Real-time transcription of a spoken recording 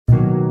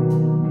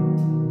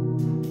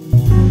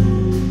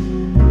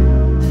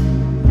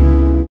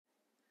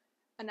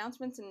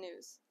Announcements and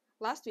news.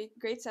 Last week,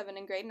 grade 7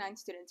 and grade 9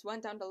 students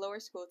went down to lower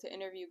school to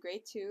interview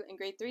grade 2 and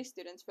grade 3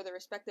 students for their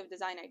respective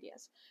design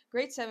ideas.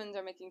 Grade 7s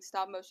are making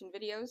stop-motion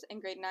videos, and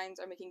grade 9s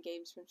are making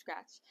games from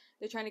scratch.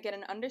 They're trying to get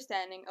an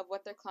understanding of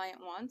what their client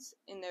wants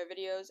in their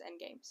videos and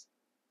games.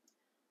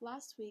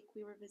 Last week,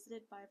 we were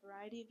visited by a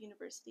variety of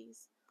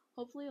universities.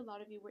 Hopefully, a lot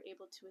of you were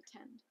able to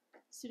attend.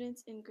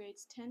 Students in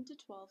grades 10 to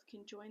 12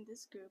 can join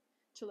this group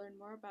to learn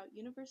more about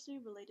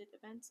university-related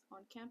events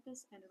on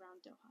campus and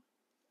around Doha.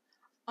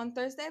 On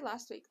Thursday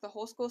last week, the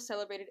whole school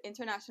celebrated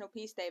International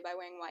Peace Day by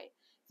wearing white.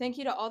 Thank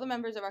you to all the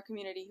members of our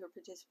community who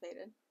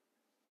participated.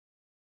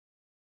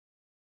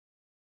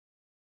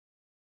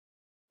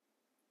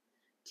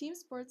 Team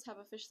sports have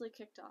officially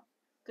kicked off.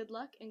 Good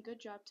luck and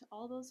good job to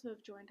all those who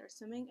have joined our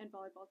swimming and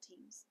volleyball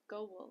teams.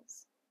 Go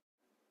Wolves!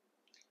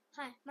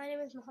 Hi, my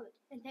name is Mohammed,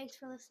 and thanks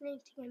for listening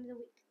to Game of the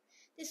Week.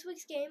 This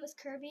week's game is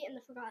Kirby and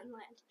the Forgotten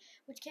Land,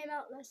 which came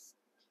out less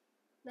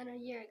than a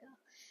year ago.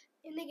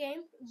 In the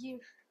game, you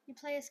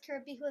play as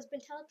Kirby, who has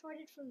been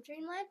teleported from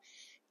Dreamland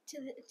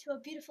to a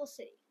beautiful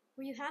city,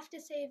 where you have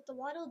to save the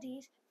Waddle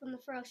Dees from the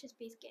Ferocious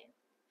Beast game.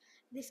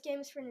 This game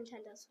is for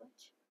Nintendo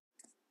Switch.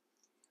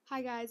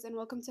 Hi guys, and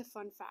welcome to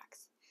Fun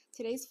Facts.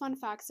 Today's fun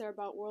facts are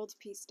about World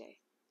Peace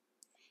Day.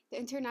 The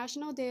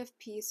International Day of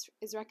Peace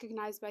is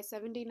recognized by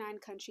 79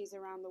 countries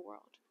around the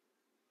world.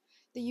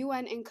 The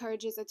UN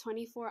encourages a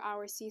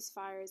 24-hour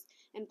ceasefires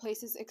in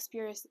places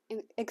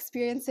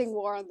experiencing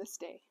war on this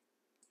day.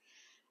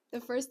 The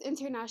first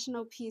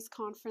International Peace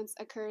Conference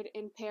occurred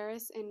in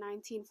Paris in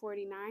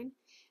 1949,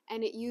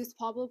 and it used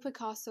Pablo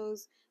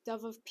Picasso's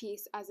Dove of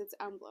Peace as its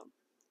emblem.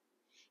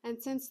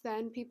 And since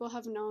then, people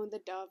have known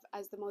the dove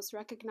as the most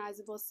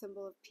recognizable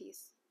symbol of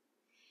peace.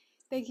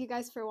 Thank you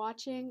guys for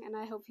watching, and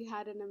I hope you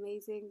had an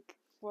amazing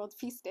World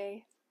Peace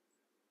Day.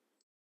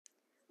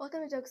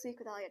 Welcome to Jokes Week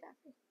with Alia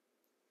Daffy.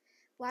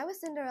 Why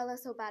was Cinderella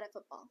so bad at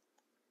football?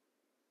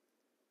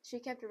 She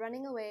kept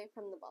running away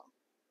from the ball.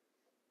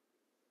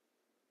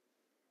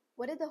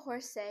 What did the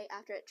horse say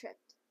after it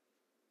tripped?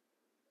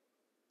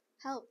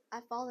 Help,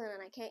 I've fallen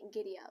and I can't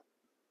giddy up.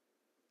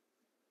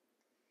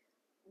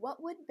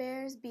 What would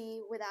bears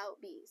be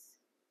without bees?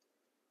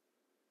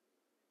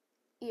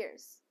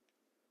 Ears.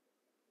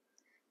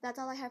 That's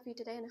all I have for you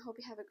today, and I hope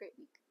you have a great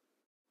week.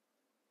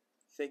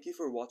 Thank you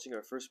for watching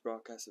our first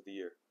broadcast of the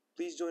year.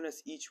 Please join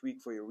us each week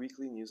for your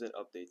weekly news and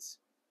updates.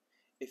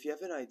 If you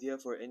have an idea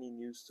for any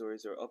news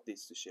stories or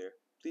updates to share,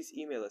 please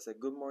email us at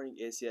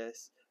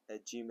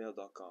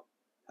goodmorningacs@gmail.com.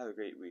 Have a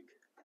great week.